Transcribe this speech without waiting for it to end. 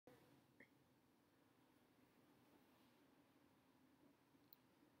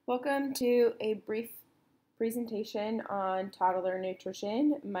Welcome to a brief presentation on toddler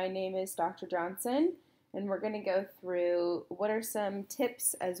nutrition. My name is Dr. Johnson, and we're going to go through what are some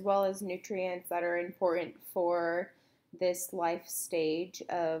tips as well as nutrients that are important for this life stage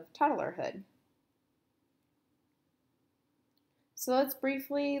of toddlerhood. So let's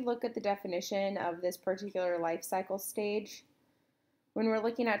briefly look at the definition of this particular life cycle stage. When we're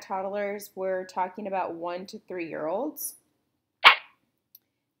looking at toddlers, we're talking about 1 to 3-year-olds.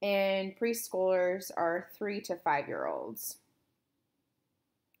 And preschoolers are 3 to 5-year-olds.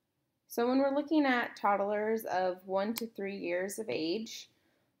 So when we're looking at toddlers of 1 to 3 years of age,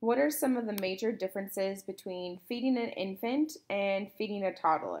 what are some of the major differences between feeding an infant and feeding a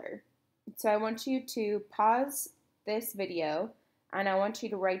toddler? So I want you to pause this video and I want you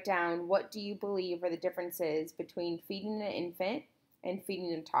to write down what do you believe are the differences between feeding an infant and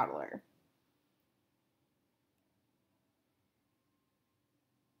feeding a toddler.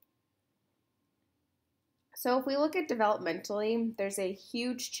 So if we look at developmentally, there's a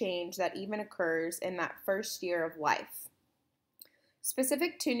huge change that even occurs in that first year of life.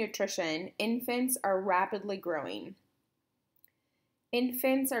 Specific to nutrition, infants are rapidly growing.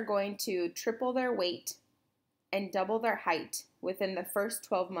 Infants are going to triple their weight and double their height within the first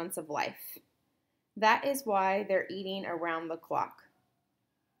 12 months of life. That is why they're eating around the clock.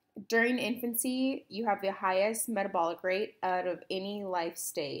 During infancy, you have the highest metabolic rate out of any life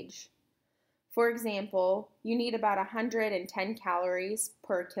stage. For example, you need about 110 calories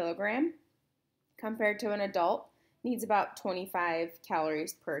per kilogram, compared to an adult needs about 25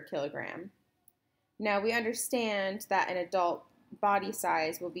 calories per kilogram. Now, we understand that an adult body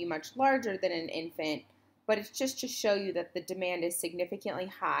size will be much larger than an infant, but it's just to show you that the demand is significantly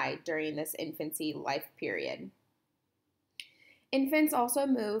high during this infancy life period. Infants also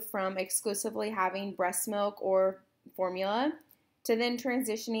move from exclusively having breast milk or formula to then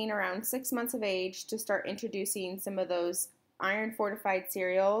transitioning around 6 months of age to start introducing some of those iron-fortified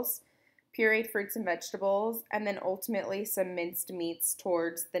cereals, pureed fruits and vegetables, and then ultimately some minced meats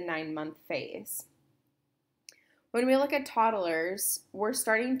towards the 9-month phase. When we look at toddlers, we're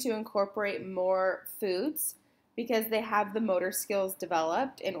starting to incorporate more foods because they have the motor skills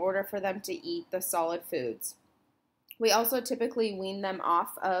developed in order for them to eat the solid foods. We also typically wean them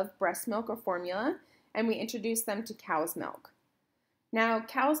off of breast milk or formula, and we introduce them to cow's milk. Now,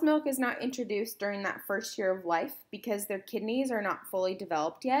 cow's milk is not introduced during that first year of life because their kidneys are not fully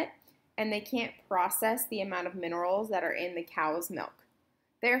developed yet and they can't process the amount of minerals that are in the cow's milk.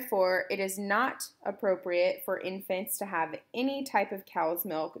 Therefore, it is not appropriate for infants to have any type of cow's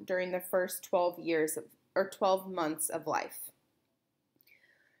milk during the first 12 months of life.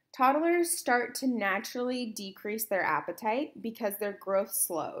 Toddlers start to naturally decrease their appetite because their growth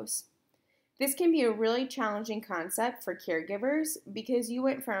slows. This can be a really challenging concept for caregivers because you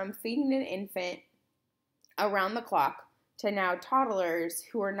went from feeding an infant around the clock to now toddlers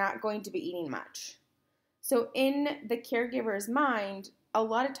who are not going to be eating much. So in the caregiver's mind, a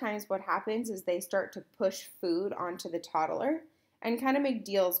lot of times what happens is they start to push food onto the toddler and kind of make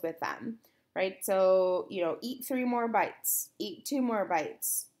deals with them, right? So, eat 3 more bites, eat 2 more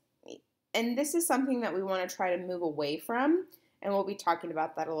bites. And this is something that we want to try to move away from, and we'll be talking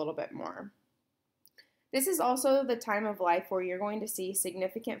about that a little bit more. This is also the time of life where you're going to see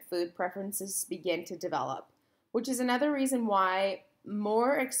significant food preferences begin to develop, which is another reason why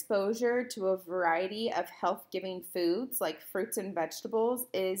more exposure to a variety of health-giving foods like fruits and vegetables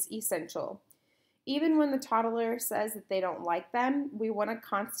is essential. Even when the toddler says that they don't like them, we want to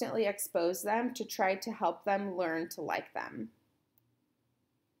constantly expose them to try to help them learn to like them.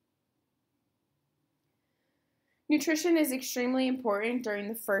 Nutrition is extremely important during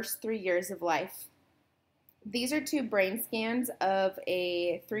the first 3 years of life. These are 2 brain scans of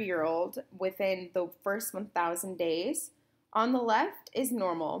a 3-year-old within the first 1,000 days. On the left is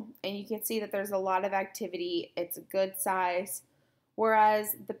normal, and you can see that there's a lot of activity. It's a good size,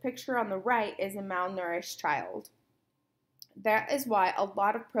 whereas the picture on the right is a malnourished child. That is why a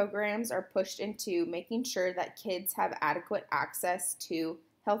lot of programs are pushed into making sure that kids have adequate access to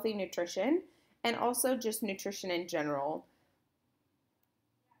healthy nutrition and also just nutrition in general.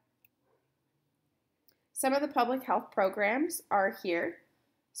 Some of the public health programs are here.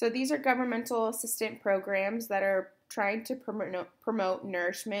 So these are governmental assistance programs that are trying to promote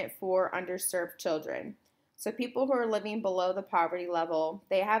nourishment for underserved children. So people who are living below the poverty level,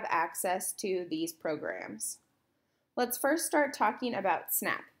 they have access to these programs. Let's first start talking about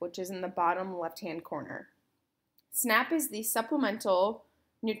SNAP, which is in the bottom left-hand corner. SNAP is the Supplemental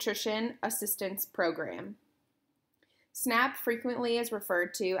Nutrition Assistance Program. SNAP frequently is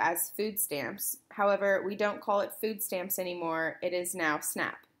referred to as food stamps. However, we don't call it food stamps anymore. It is now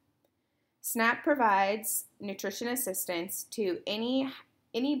SNAP. SNAP provides nutrition assistance to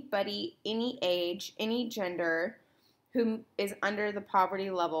anybody, any age, any gender who is under the poverty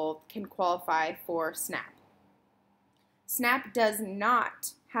level can qualify for SNAP. SNAP does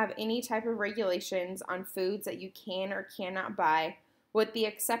not have any type of regulations on foods that you can or cannot buy, with the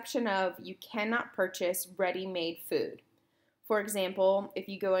exception of you cannot purchase ready-made food. For example, if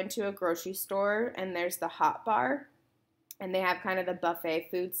you go into a grocery store and there's the hot bar, and they have kind of the buffet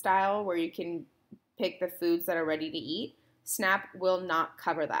food style where you can pick the foods that are ready to eat, SNAP will not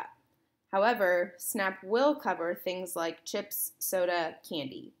cover that. However, SNAP will cover things like chips, soda,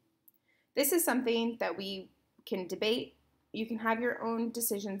 candy. This is something that we can debate. You can have your own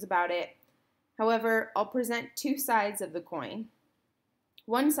decisions about it. However, I'll present two sides of the coin.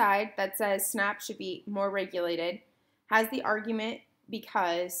 One side that says SNAP should be more regulated has the argument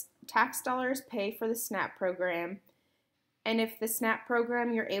because tax dollars pay for the SNAP program, and if the SNAP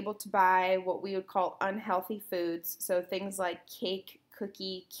program you're able to buy what we would call unhealthy foods, so things like cake,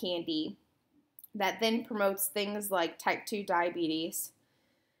 cookie, candy, that then promotes things like type 2 diabetes,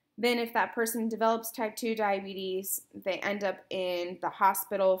 then if that person develops type 2 diabetes, they end up in the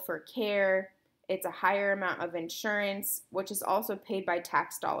hospital for care. It's a higher amount of insurance, which is also paid by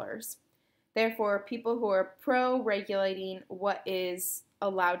tax dollars. Therefore, people who are pro-regulating what is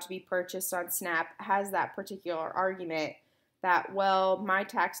allowed to be purchased on SNAP has that particular argument that, well, my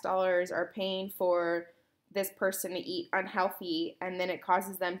tax dollars are paying for this person to eat unhealthy, and then it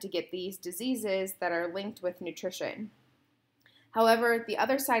causes them to get these diseases that are linked with nutrition. However, the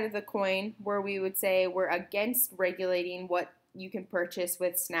other side of the coin, where we would say we're against regulating what you can purchase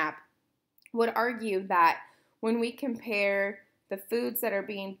with SNAP, would argue that when we compare the foods that are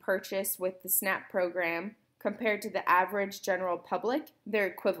being purchased with the SNAP program compared to the average general public, they're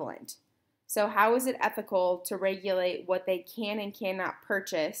equivalent. So how is it ethical to regulate what they can and cannot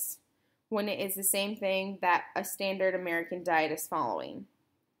purchase when it is the same thing that a standard American diet is following?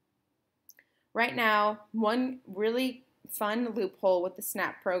 Right now, one really fun loophole with the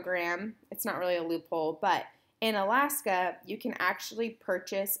SNAP program, it's not really a loophole, but in Alaska, you can actually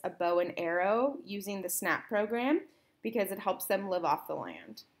purchase a bow and arrow using the SNAP program because it helps them live off the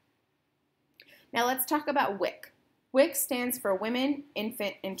land. Now let's talk about WIC. WIC stands for Women,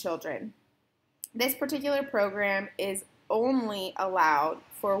 Infant, and Children. This particular program is only allowed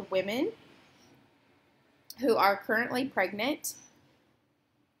for women who are currently pregnant,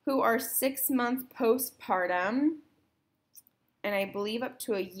 who are 6 months postpartum, and I believe up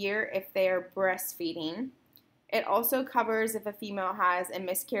to a year if they are breastfeeding. It also covers if a female has a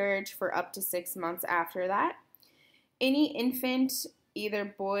miscarriage for up to 6 months after that. Any infant, either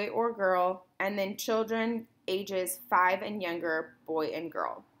boy or girl, and then children ages 5 and younger, boy and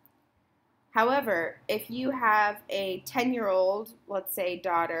girl. However, if you have a 10-year-old, let's say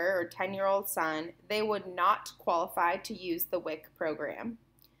daughter, or 10-year-old son, they would not qualify to use the WIC program.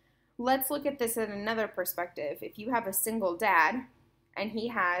 Let's look at this in another perspective. If you have a single dad and he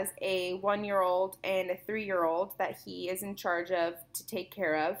has a 1-year-old and a 3-year-old that he is in charge of to take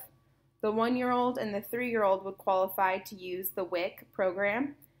care of, the 1-year-old and the 3-year-old would qualify to use the WIC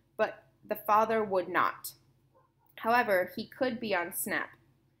program, but the father would not. However, he could be on SNAP.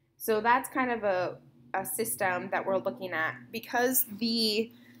 So that's kind of a system that we're looking at. Because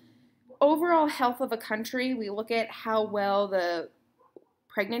the overall health of a country, we look at how well the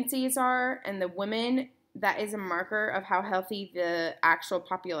pregnancies are, and the women, that is a marker of how healthy the actual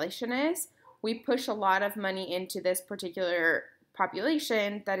population is. We push a lot of money into this particular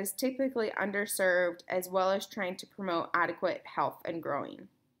population that is typically underserved, as well as trying to promote adequate health and growing.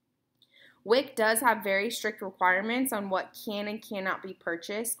 WIC does have very strict requirements on what can and cannot be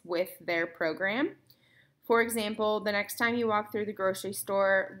purchased with their program. For example, the next time you walk through the grocery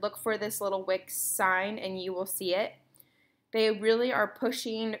store, look for this little WIC sign and you will see it. They really are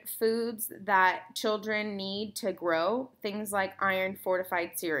pushing foods that children need to grow, things like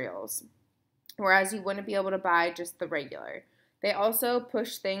iron-fortified cereals, whereas you wouldn't be able to buy just the regular. They also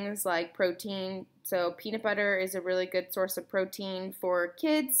push things like protein, so peanut butter is a really good source of protein for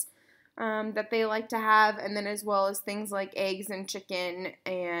kids that they like to have, and then as well as things like eggs and chicken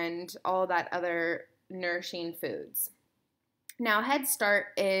and all that other nourishing foods. Now, Head Start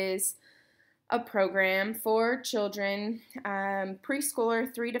is a program for children,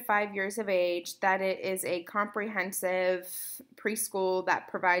 preschooler 3 to 5 years of age, that it is a comprehensive preschool that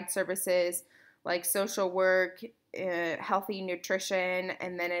provides services like social work, healthy nutrition,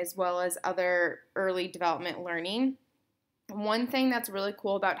 and then as well as other early development learning. One thing that's really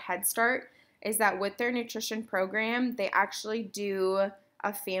cool about Head Start is that with their nutrition program, they actually do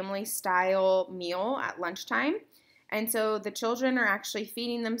a family-style meal at lunchtime. And so the children are actually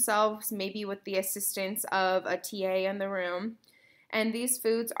feeding themselves, maybe with the assistance of a TA in the room. And these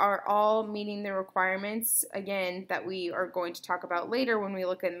foods are all meeting the requirements, again, that we are going to talk about later when we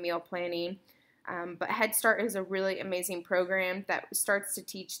look at meal planning. But Head Start is a really amazing program that starts to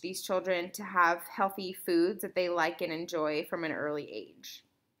teach these children to have healthy foods that they like and enjoy from an early age.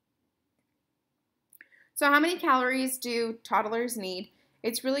 So how many calories do toddlers need?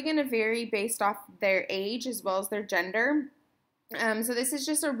 It's really going to vary based off their age as well as their gender. So this is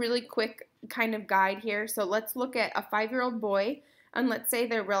just a really quick kind of guide here. So let's look at a 5-year-old boy, and let's say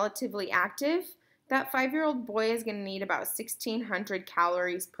they're relatively active. That 5-year-old boy is going to need about 1,600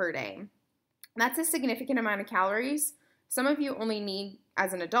 calories per day. That's a significant amount of calories. Some of you only need,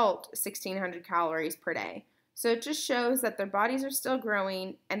 as an adult, 1,600 calories per day. So it just shows that their bodies are still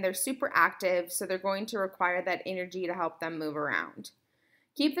growing and they're super active, so they're going to require that energy to help them move around.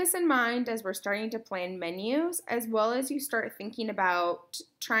 Keep this in mind as we're starting to plan menus, as well as you start thinking about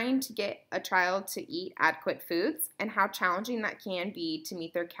trying to get a child to eat adequate foods and how challenging that can be to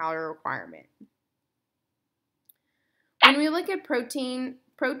meet their calorie requirement. When we look at protein,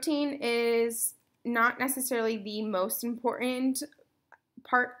 protein is not necessarily the most important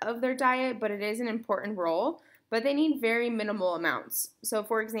part of their diet, but it is an important role. But they need very minimal amounts. So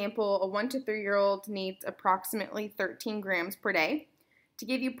for example, a 1 to 3-year-old needs approximately 13 grams per day. To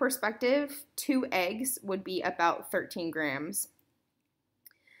give you perspective, 2 eggs would be about 13 grams.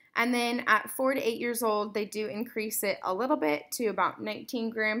 And then at 4 to 8 years old, they do increase it a little bit to about 19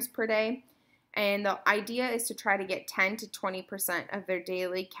 grams per day. And the idea is to try to get 10 to 20% of their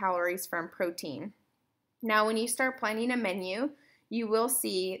daily calories from protein. Now, when you start planning a menu, you will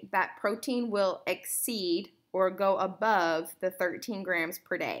see that protein will exceed or go above the 13 grams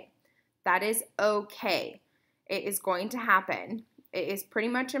per day. That is okay. It is going to happen. It is pretty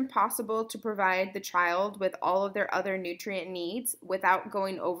much impossible to provide the child with all of their other nutrient needs without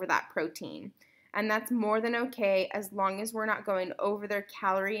going over that protein. And that's more than okay as long as we're not going over their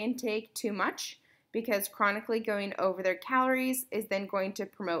calorie intake too much, because chronically going over their calories is then going to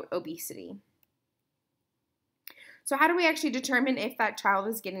promote obesity. So how do we actually determine if that child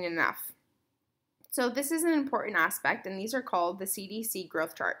is getting enough? So this is an important aspect, and these are called the CDC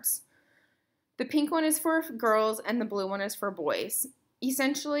growth charts. The pink one is for girls and the blue one is for boys.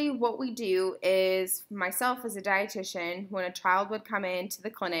 Essentially, what we do is, myself as a dietitian, when a child would come into the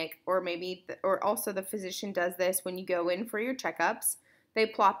clinic, or also the physician does this when you go in for your checkups, they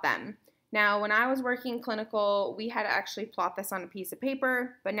plot them. Now, when I was working clinical, we had to actually plot this on a piece of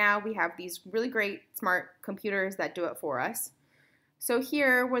paper, but now we have these really great smart computers that do it for us. So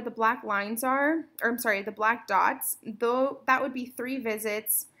here, where the black lines are, the black dots, that would be 3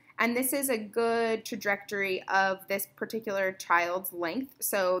 visits, and this is a good trajectory of this particular child's length,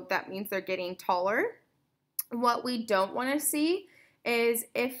 so that means they're getting taller. What we don't want to see is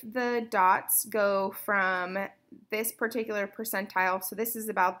if the dots go from this particular percentile, so this is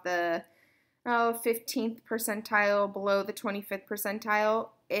about the 15th percentile below the 25th percentile,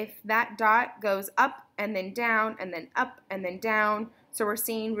 if that dot goes up and then down and then up and then down, so we're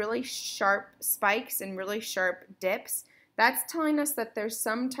seeing really sharp spikes and really sharp dips, that's telling us that there's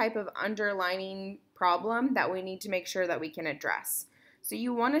some type of underlying problem that we need to make sure that we can address. So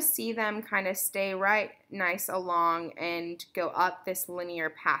you want to see them kind of stay right nice along and go up this linear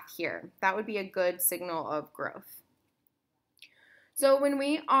path here. That would be a good signal of growth. So when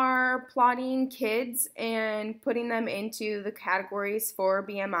we are plotting kids and putting them into the categories for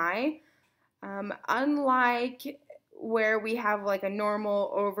BMI, unlike where we have like a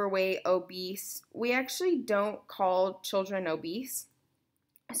normal, overweight, obese, we actually don't call children obese.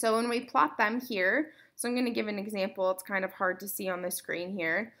 So when we plot them here, so I'm going to give an example. It's kind of hard to see on the screen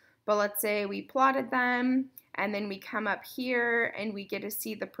here, but let's say we plotted them and then we come up here and we get to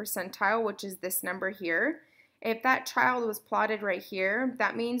see the percentile, which is this number here. If that child was plotted right here,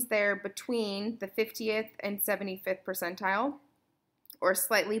 that means they're between the 50th and 75th percentile, or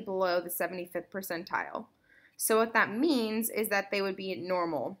slightly below the 75th percentile. So what that means is that they would be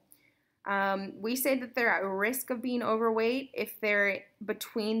normal. We say that they're at risk of being overweight if they're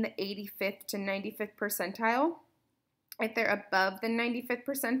between the 85th to 95th percentile. If they're above the 95th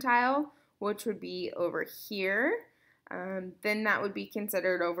percentile, which would be over here, then that would be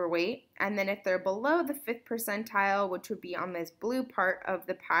considered overweight. And then if they're below the 5th percentile, which would be on this blue part of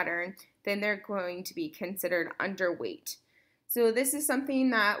the pattern, then they're going to be considered underweight. So this is something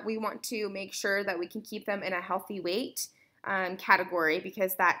that we want to make sure that we can keep them in a healthy weight category,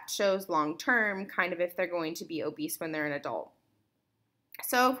 because that shows long term kind of if they're going to be obese when they're an adult.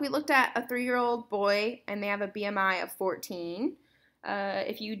 So if we looked at a 3-year-old boy and they have a BMI of 14,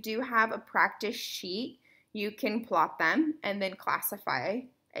 if you do have a practice sheet, You can plot them and then classify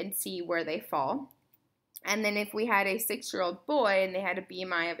and see where they fall. And then if we had a 6-year-old boy and they had a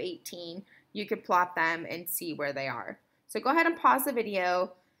BMI of 18, you could plot them and see where they are. So go ahead and pause the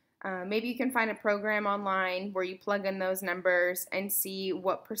video. Maybe you can find a program online where you plug in those numbers and see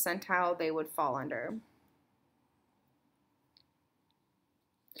what percentile they would fall under.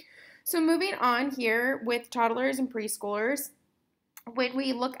 So moving on here with toddlers and preschoolers, when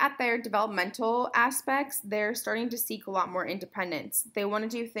we look at their developmental aspects, they're starting to seek a lot more independence. They want to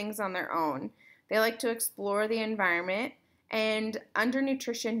do things on their own. They like to explore the environment, and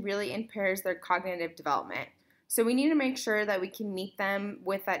undernutrition really impairs their cognitive development. So we need to make sure that we can meet them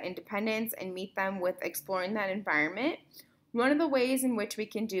with that independence and meet them with exploring that environment. One of the ways in which we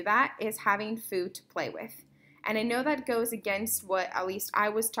can do that is having food to play with. And I know that goes against what at least I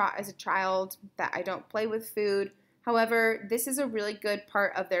was taught as a child, that I don't play with food. However, this is a really good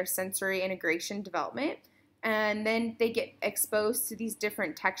part of their sensory integration development. And then they get exposed to these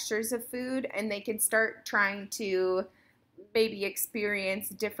different textures of food, and they can start trying to maybe experience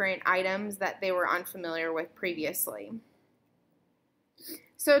different items that they were unfamiliar with previously.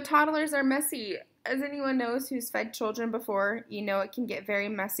 So toddlers are messy. As anyone knows who's fed children before, you know it can get very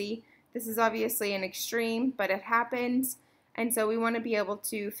messy. This is obviously an extreme, but it happens, and so we want to be able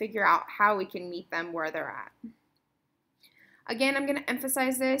to figure out how we can meet them where they're at. Again, I'm going to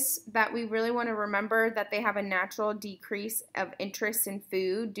emphasize this, that we really want to remember that they have a natural decrease of interest in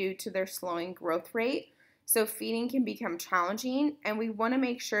food due to their slowing growth rate. So feeding can become challenging, and we want to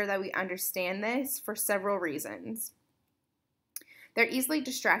make sure that we understand this for several reasons. They're easily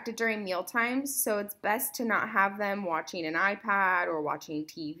distracted during meal times, so it's best to not have them watching an iPad or watching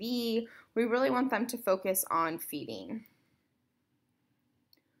TV. We really want them to focus on feeding.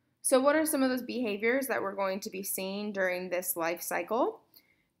 So what are some of those behaviors that we're going to be seeing during this life cycle?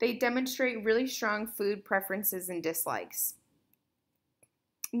 They demonstrate really strong food preferences and dislikes.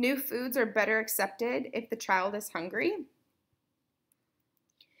 New foods are better accepted if the child is hungry.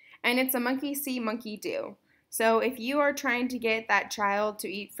 And it's a monkey see, monkey do. So if you are trying to get that child to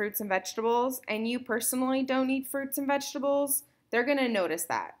eat fruits and vegetables, and you personally don't eat fruits and vegetables, they're going to notice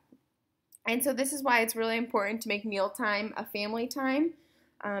that. And so this is why it's really important to make mealtime a family time,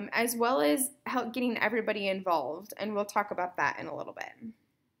 as well as help getting everybody involved. And we'll talk about that in a little bit.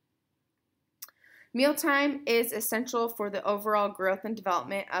 Mealtime is essential for the overall growth and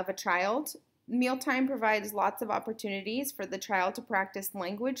development of a child. Mealtime provides lots of opportunities for the child to practice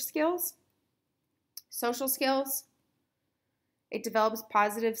language skills, social skills. It develops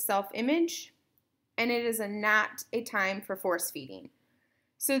positive self-image, and it is not a time for force feeding.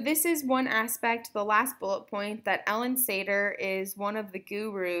 So this is one aspect, the last bullet point, that Ellen Sater is one of the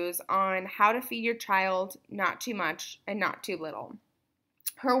gurus on how to feed your child not too much and not too little.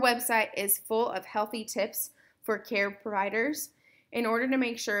 Her website is full of healthy tips for care providers in order to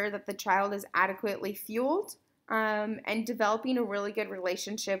make sure that the child is adequately fueled and developing a really good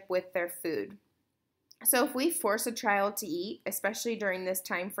relationship with their food. So if we force a child to eat, especially during this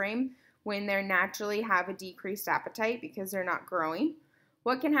time frame when they naturally have a decreased appetite because they're not growing,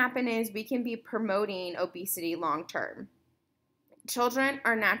 what can happen is we can be promoting obesity long term. Children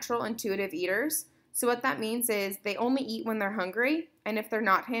are natural intuitive eaters, so what that means is they only eat when they're hungry, and if they're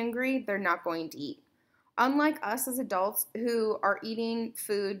not hungry, they're not going to eat. Unlike us as adults who are eating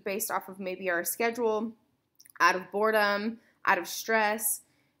food based off of maybe our schedule, out of boredom, out of stress,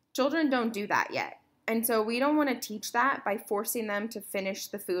 children don't do that yet. And so we don't want to teach that by forcing them to finish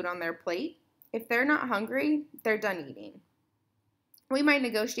the food on their plate. If they're not hungry, they're done eating. We might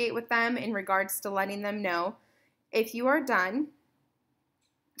negotiate with them in regards to letting them know, if you are done,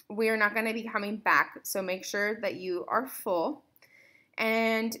 we are not going to be coming back. So make sure that you are full.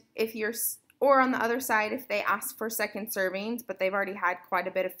 And or on the other side, if they ask for second servings, but they've already had quite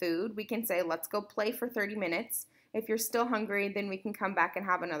a bit of food, we can say, let's go play for 30 minutes. If you're still hungry, then we can come back and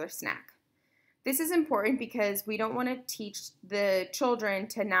have another snack. This is important because we don't want to teach the children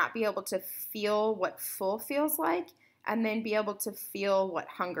to not be able to feel what full feels like and then be able to feel what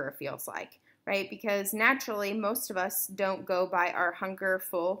hunger feels like, right? Because naturally, most of us don't go by our hunger,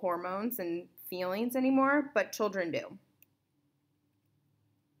 full hormones and feelings anymore, but children do.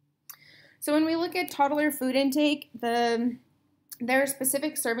 So when we look at toddler food intake, there are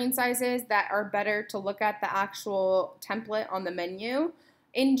specific serving sizes that are better to look at the actual template on the menu.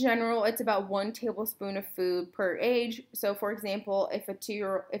 In general, it's about 1 tablespoon of food per age. So for example, if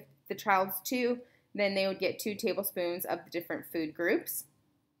the child's 2, then they would get 2 tablespoons of the different food groups.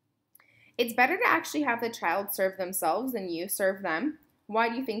 It's better to actually have the child serve themselves than you serve them. Why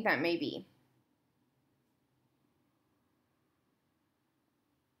do you think that may be?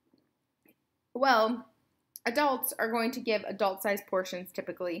 Well, Adults are going to give adult-sized portions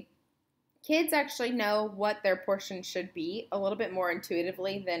typically. Kids actually know what their portion should be a little bit more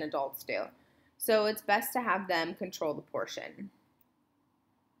intuitively than adults do. So it's best to have them control the portion.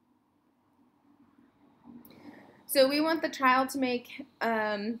 So we want the child to make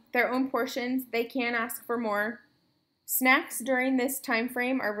their own portions. They can ask for more. Snacks during this time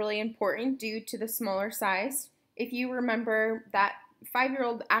frame are really important due to the smaller size. If you remember, that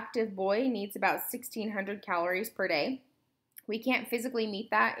 5-year-old active boy needs about 1,600 calories per day. We can't physically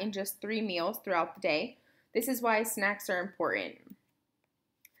meet that in just 3 meals throughout the day. This is why snacks are important.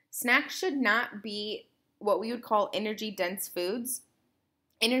 Snacks should not be what we would call energy-dense foods.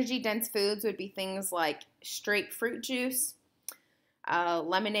 Energy-dense foods would be things like straight fruit juice,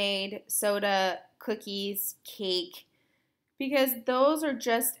 lemonade, soda, cookies, cake, because those are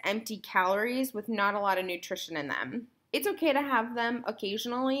just empty calories with not a lot of nutrition in them. It's okay to have them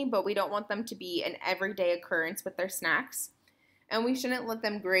occasionally, but we don't want them to be an everyday occurrence with their snacks. And we shouldn't let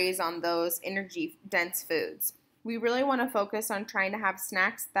them graze on those energy-dense foods. We really want to focus on trying to have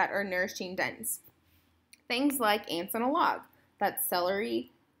snacks that are nourishing dense. Things like ants on a log. That's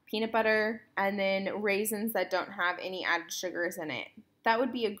celery, peanut butter, and then raisins that don't have any added sugars in it. That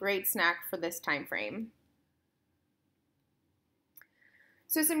would be a great snack for this time frame.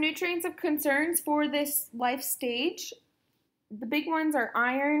 So some nutrients of concerns for this life stage. The big ones are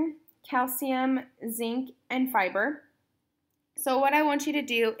iron, calcium, zinc, and fiber. So what I want you to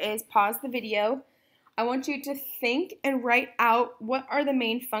do is pause the video. I want you to think and write out what are the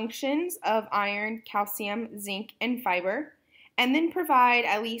main functions of iron, calcium, zinc, and fiber, and then provide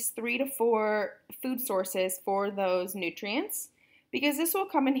at least 3 to 4 food sources for those nutrients, because this will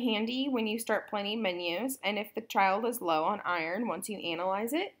come in handy when you start planning menus. And if the child is low on iron, once you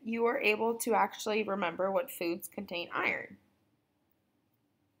analyze it, you are able to actually remember what foods contain iron.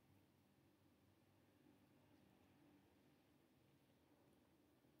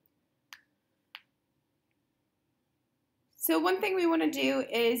 So one thing we want to do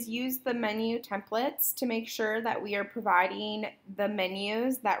is use the menu templates to make sure that we are providing the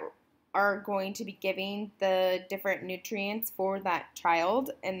menus that are going to be giving the different nutrients for that child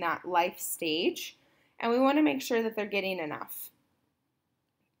in that life stage. And we want to make sure that they're getting enough.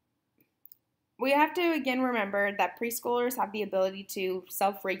 We have to again remember that preschoolers have the ability to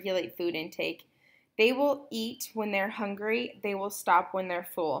self-regulate food intake. They will eat when they're hungry. They will stop when they're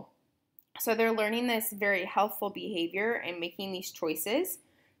full. So they're learning this very healthful behavior and making these choices.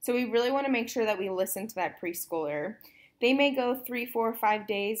 So we really want to make sure that we listen to that preschooler. They may go 3, 4, 5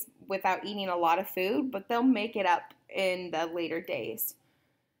 days without eating a lot of food, but they'll make it up in the later days.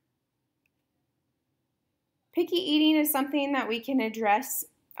 Picky eating is something that we can address.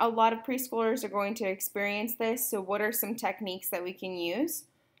 A lot of preschoolers are going to experience this, so what are some techniques that we can use?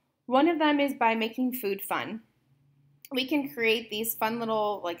 One of them is by making food fun. We can create these fun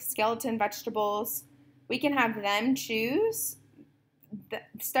little like skeleton vegetables. We can have them choose. The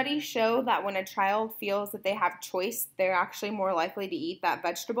studies show that when a child feels that they have choice, they're actually more likely to eat that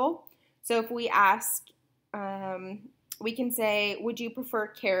vegetable. So if we ask, we can say, would you prefer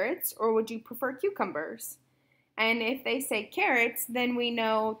carrots or would you prefer cucumbers? And if they say carrots, then we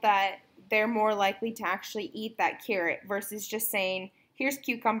know that they're more likely to actually eat that carrot versus just saying, here's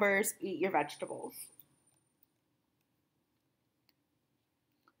cucumbers, eat your vegetables.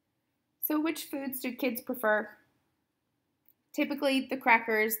 So which foods do kids prefer? Typically the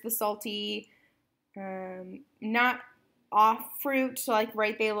crackers, the salty, not off fruit, so like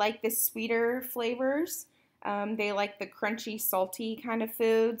they like the sweeter flavors. They like the crunchy, salty kind of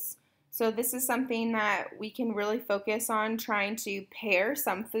foods. So this is something that we can really focus on trying to pair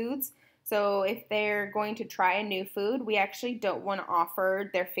some foods. So if they're going to try a new food, we actually don't want to offer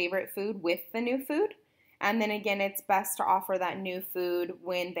their favorite food with the new food. And then again, it's best to offer that new food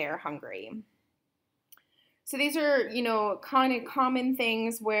when they're hungry. So these are, kind of common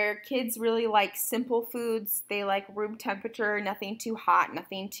things where kids really like simple foods. They like room temperature, nothing too hot,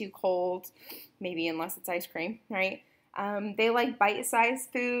 nothing too cold, maybe unless it's ice cream, right? They like bite-sized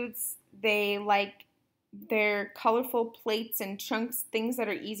foods. They like their colorful plates and chunks, things that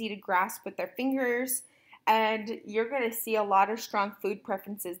are easy to grasp with their fingers. And you're going to see a lot of strong food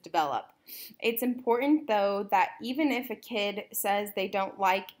preferences develop. It's important, though, that even if a kid says they don't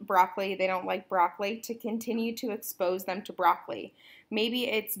like broccoli, to continue to expose them to broccoli. Maybe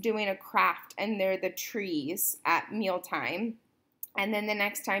it's doing a craft and they're the trees at mealtime. And then the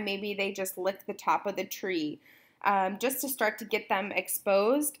next time, maybe they just lick the top of the tree just to start to get them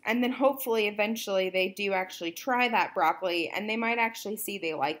exposed. And then hopefully, eventually, they do actually try that broccoli and they might actually see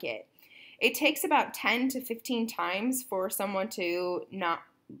they like it. It takes about 10 to 15 times for someone to not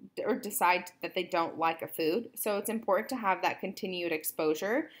or decide that they don't like a food. So it's important to have that continued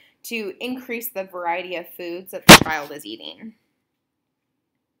exposure to increase the variety of foods that the child is eating.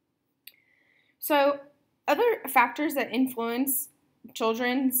 So other factors that influence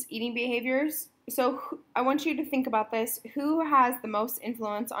children's eating behaviors. So I want you to think about this. Who has the most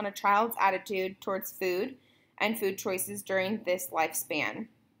influence on a child's attitude towards food and food choices during this lifespan?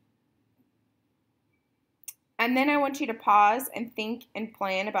 And then I want you to pause and think and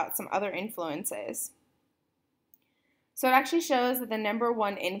plan about some other influences. So it actually shows that the number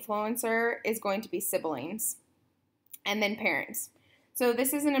one influencer is going to be siblings and then parents. So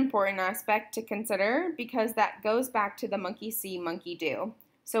this is an important aspect to consider because that goes back to the monkey see, monkey do.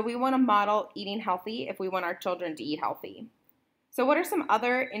 So we want to model eating healthy if we want our children to eat healthy. So what are some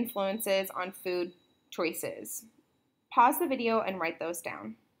other influences on food choices? Pause the video and write those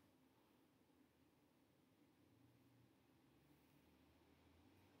down.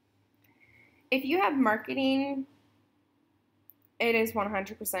 If you have marketing, it is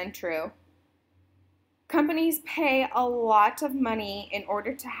 100% true. Companies pay a lot of money in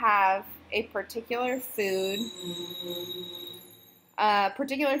order to have a particular food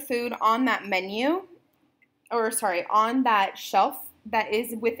on that menu, on that shelf that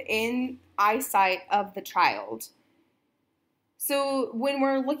is within eyesight of the child. So when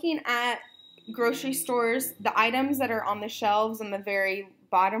we're looking at grocery stores, the items that are on the shelves on the very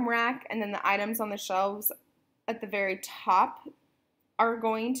bottom rack and then the items on the shelves at the very top are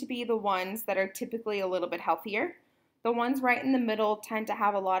going to be the ones that are typically a little bit healthier. The ones right in the middle tend to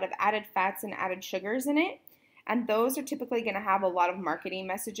have a lot of added fats and added sugars in it, and those are typically going to have a lot of marketing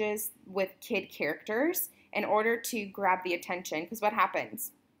messages with kid characters in order to grab the attention. Because what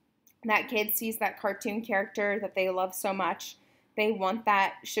happens? That kid sees that cartoon character that they love so much, they want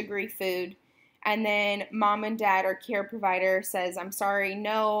that sugary food, and then mom and dad or care provider says, I'm sorry,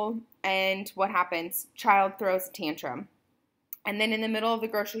 no, and what happens? Child throws a tantrum. And then in the middle of the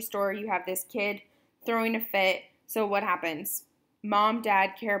grocery store, you have this kid throwing a fit. So what happens? Mom,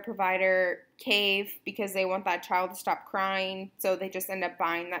 dad, care provider cave because they want that child to stop crying. So they just end up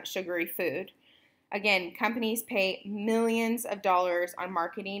buying that sugary food. Again, companies pay millions of dollars on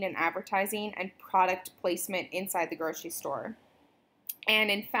marketing and advertising and product placement inside the grocery store. And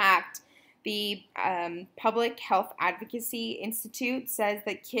in fact, the Public Health Advocacy Institute says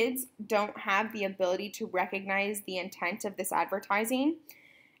that kids don't have the ability to recognize the intent of this advertising,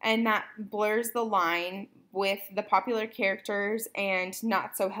 and that blurs the line with the popular characters and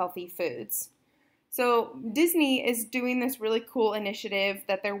not so healthy foods. So Disney is doing this really cool initiative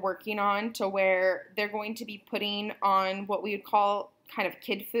that they're working on to where they're going to be putting on what we would call kind of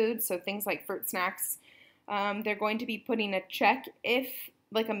kid food, so things like fruit snacks. They're going to be putting a check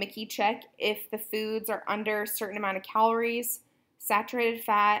like a Mickey check, if the foods are under a certain amount of calories, saturated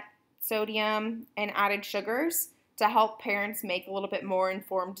fat, sodium, and added sugars to help parents make a little bit more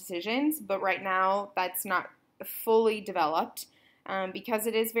informed decisions. But right now, that's not fully developed because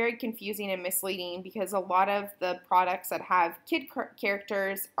it is very confusing and misleading because a lot of the products that have kid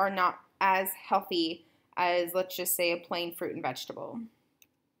characters are not as healthy as, let's just say, a plain fruit and vegetable.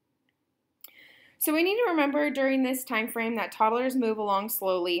 So we need to remember during this time frame that toddlers move along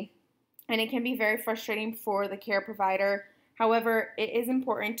slowly, and it can be very frustrating for the care provider. However, it is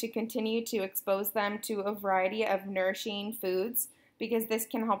important to continue to expose them to a variety of nourishing foods because this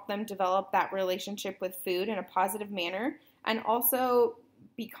can help them develop that relationship with food in a positive manner and also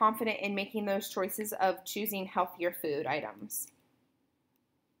be confident in making those choices of choosing healthier food items.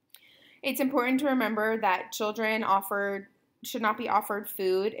 It's important to remember that children should not be offered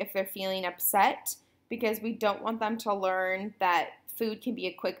food if they're feeling upset because we don't want them to learn that food can be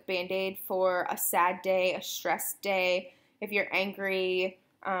a quick band-aid for a sad day, a stressed day. If you're angry,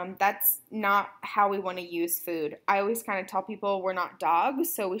 that's not how we want to use food. I always kind of tell people we're not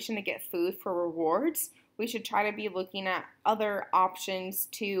dogs, so we shouldn't get food for rewards. We should try to be looking at other options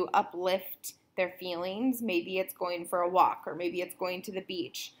to uplift their feelings. Maybe it's going for a walk, or maybe it's going to the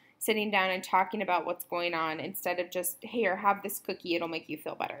beach, sitting down and talking about what's going on instead of just, here, have this cookie, it'll make you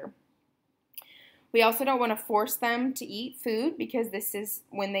feel better. We also don't want to force them to eat food because this is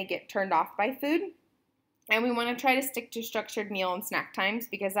when they get turned off by food. And we want to try to stick to structured meal and snack times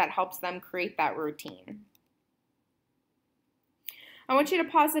because that helps them create that routine. I want you to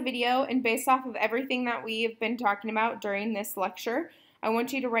pause the video, and based off of everything that we've been talking about during this lecture, I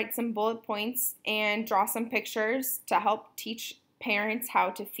want you to write some bullet points and draw some pictures to help teach parents how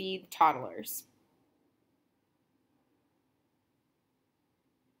to feed toddlers.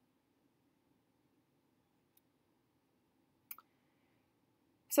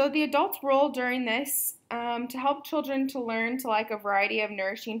 So the adult's role during this to help children to learn to like a variety of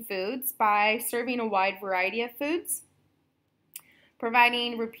nourishing foods by serving a wide variety of foods,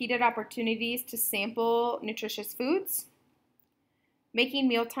 providing repeated opportunities to sample nutritious foods, making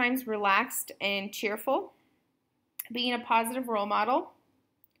mealtimes relaxed and cheerful, being a positive role model,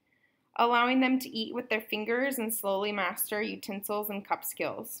 allowing them to eat with their fingers and slowly master utensils and cup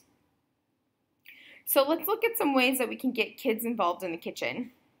skills. So let's look at some ways that we can get kids involved in the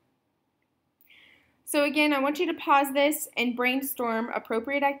kitchen. So again, I want you to pause this and brainstorm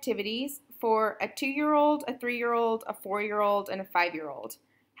appropriate activities for a 2-year-old, a 3-year-old, a 4-year-old, and a 5-year-old.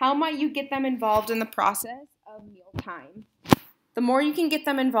 How might you get them involved in the process of mealtime? The more you can get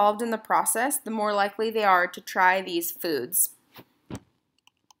them involved in the process, the more likely they are to try these foods.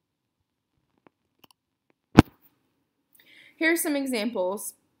 Here are some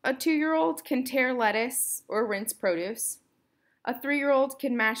examples. A 2-year-old can tear lettuce or rinse produce. A 3-year-old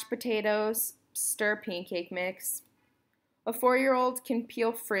can mash potatoes, stir pancake mix. A 4-year-old can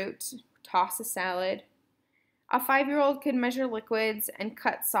peel fruit, toss a salad. A 5-year-old can measure liquids and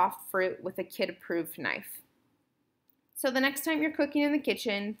cut soft fruit with a kid-approved knife. So the next time you're cooking in the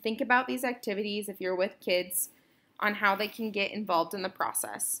kitchen, think about these activities if you're with kids on how they can get involved in the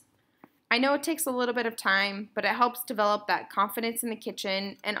process. I know it takes a little bit of time, but it helps develop that confidence in the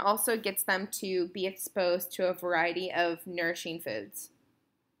kitchen and also gets them to be exposed to a variety of nourishing foods.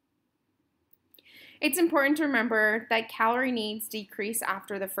 It's important to remember that calorie needs decrease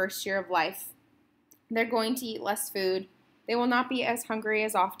after the first year of life. They're going to eat less food, they will not be as hungry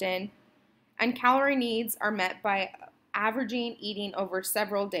as often, and calorie needs are met by averaging eating over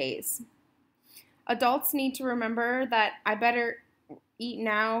several days. Adults need to remember that I better eat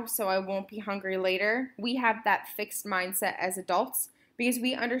now so I won't be hungry later. We have that fixed mindset as adults because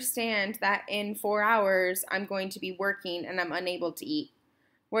we understand that in 4 hours I'm going to be working and I'm unable to eat.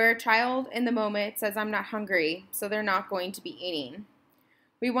 Where a child in the moment says I'm not hungry, so they're not going to be eating.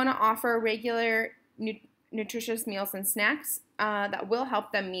 We want to offer regular nutritious meals and snacks that will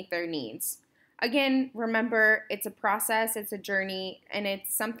help them meet their needs. Again, remember, it's a process, it's a journey, and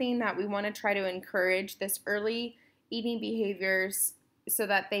it's something that we want to try to encourage this early eating behaviors so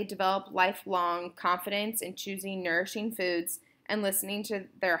that they develop lifelong confidence in choosing nourishing foods and listening to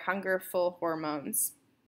their hunger-full hormones.